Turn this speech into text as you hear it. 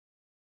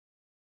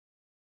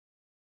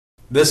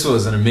This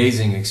was an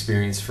amazing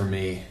experience for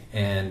me,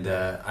 and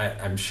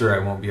I'm sure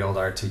I won't be able to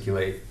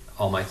articulate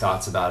all my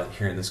thoughts about it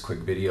here in this quick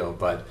video,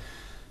 but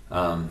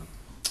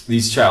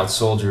these child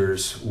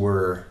soldiers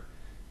were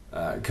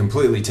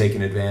completely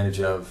taken advantage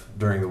of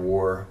during the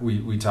war.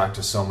 We talked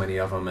to so many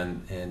of them,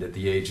 and at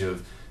the age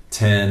of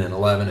 10 and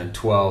 11 and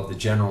 12, the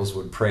generals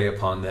would prey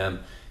upon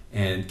them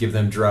and give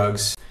them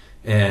drugs,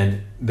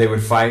 and they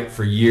would fight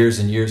for years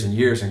and years and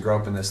years and grow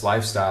up in this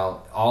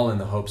lifestyle, all in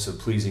the hopes of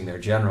pleasing their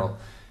general.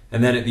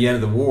 And then at the end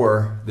of the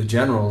war, the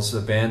generals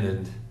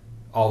abandoned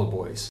all the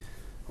boys.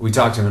 We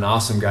talked to an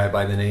awesome guy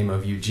by the name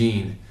of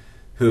Eugene,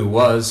 who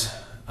was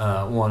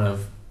one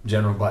of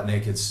General Butt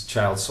Naked's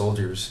child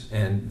soldiers,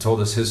 and told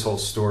us his whole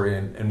story,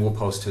 and we'll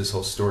post his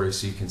whole story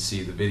so you can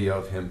see the video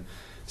of him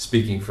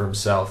speaking for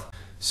himself.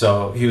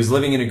 So he was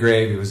living in a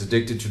grave, he was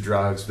addicted to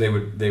drugs. They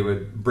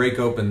would break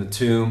open the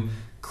tomb,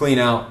 clean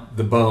out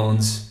the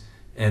bones,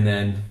 and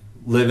then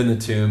live in the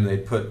tomb.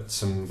 They'd put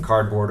some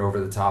cardboard over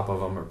the top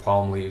of them or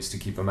palm leaves to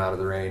keep them out of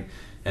the rain,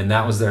 and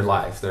that was their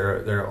life.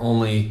 Their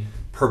only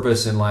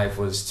purpose in life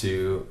was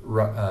to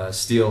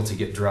steal to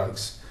get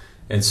drugs.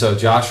 And so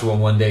Joshua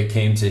one day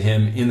came to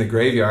him in the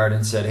graveyard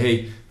and said,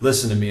 "Hey,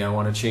 listen to me, I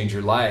want to change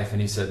your life." And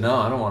he said, "No,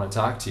 I don't want to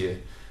talk to you.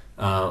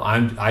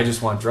 I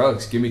just want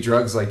drugs. Give me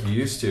drugs like you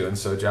used to." And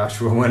so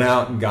Joshua went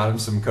out and got him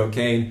some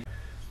cocaine.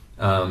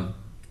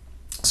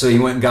 So he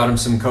went and got him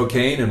some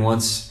cocaine, and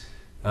once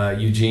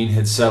Eugene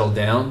had settled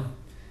down,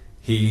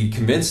 he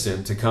convinced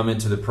him to come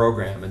into the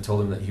program and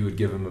told him that he would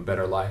give him a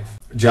better life.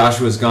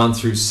 Joshua's gone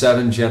through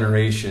 7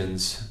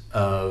 generations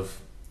of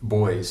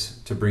boys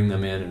to bring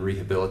them in and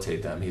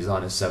rehabilitate them. He's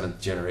on his 7th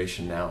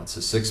generation now. It's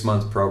a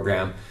 6-month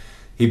program.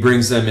 He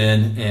brings them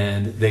in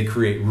and they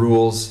create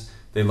rules.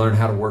 They learn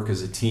how to work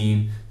as a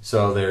team.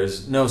 So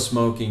there's no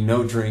smoking,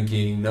 no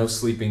drinking, no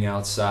sleeping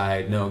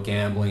outside, no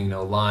gambling,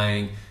 no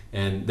lying.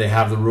 And they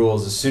have the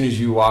rules. As soon as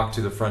you walk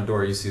to the front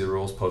door, you see the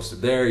rules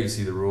posted there. You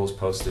see the rules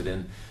posted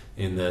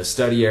in the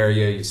study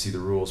area. You see the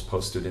rules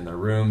posted in their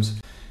rooms.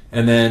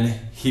 And then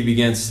he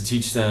begins to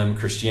teach them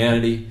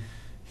Christianity.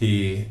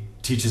 He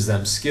teaches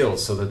them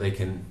skills so that they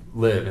can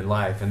live in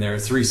life. And there are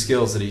 3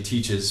 skills that he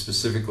teaches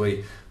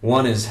specifically.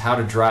 One is how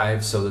to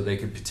drive so that they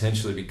could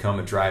potentially become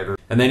a driver.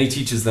 And then he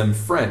teaches them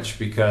French,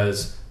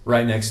 because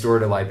right next door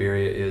to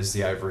Liberia is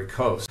the Ivory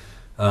Coast.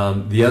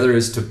 The other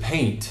is to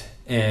paint.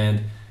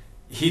 And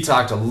he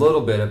talked a little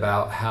bit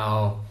about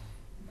how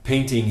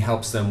painting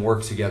helps them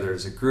work together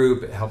as a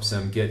group. It helps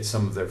them get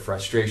some of their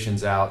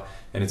frustrations out,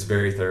 and it's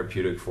very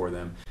therapeutic for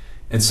them.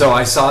 And so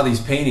I saw these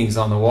paintings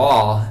on the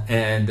wall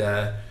and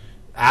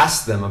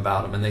asked them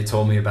about them, and they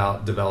told me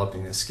about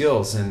developing the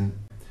skills.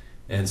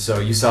 And so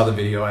you saw the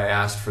video. I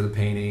asked for the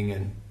painting,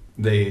 and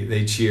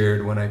they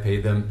cheered when I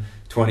paid them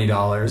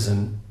 $20,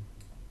 and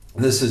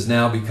this has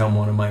now become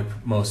one of my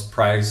most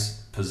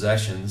prized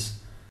possessions.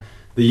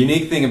 The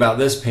unique thing about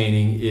this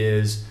painting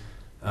is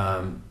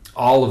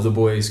all of the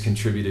boys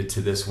contributed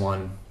to this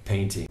one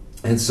painting.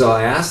 And so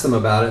I asked them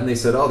about it, and they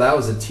said, "Oh, that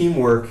was a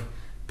teamwork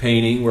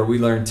painting where we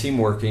learned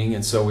teamworking,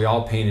 and so we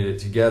all painted it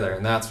together."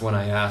 And that's when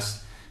I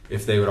asked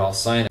if they would all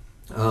sign it.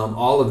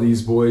 All of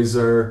these boys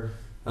are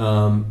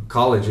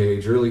college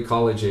age, early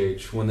college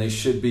age, when they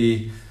should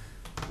be,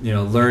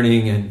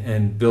 learning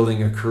and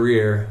building a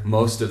career.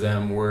 Most of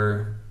them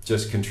were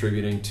just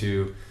contributing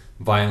to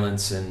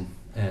violence and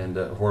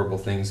horrible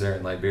things there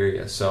in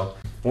Liberia. So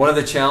one of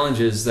the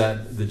challenges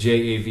that the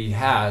J.A.V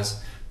has,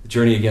 the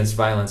Journey Against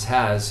Violence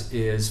has,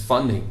 is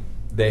funding.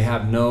 They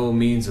have no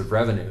means of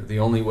revenue. The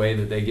only way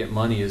that they get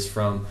money is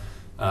from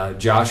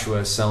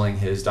Joshua selling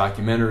his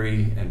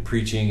documentary and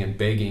preaching and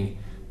begging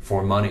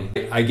for money.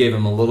 I gave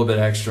him a little bit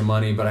extra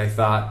money, but I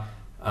thought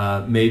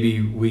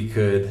maybe we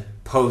could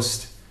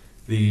post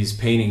these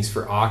paintings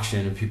for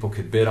auction and people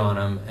could bid on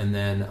them, and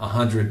then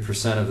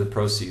 100% of the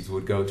proceeds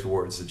would go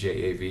towards the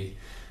J.A.V.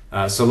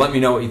 So let me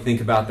know what you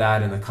think about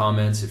that in the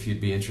comments if you'd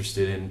be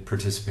interested in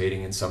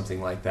participating in something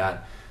like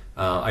that.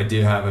 I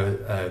do have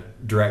a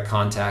direct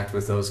contact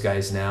with those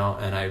guys now,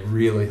 and I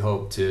really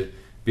hope to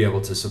be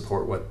able to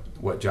support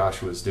what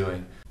Joshua's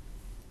doing.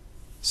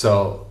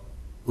 So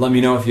let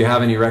me know if you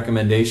have any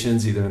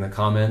recommendations, either in the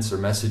comments or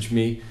message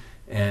me.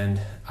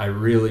 And I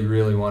really,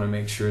 really want to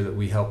make sure that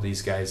we help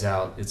these guys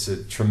out. It's a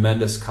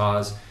tremendous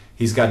cause.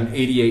 He's got an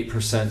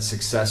 88%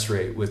 success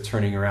rate with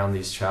turning around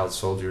these child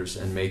soldiers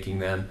and making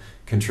them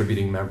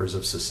contributing members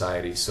of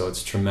society. So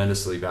it's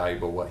tremendously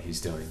valuable what he's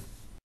doing.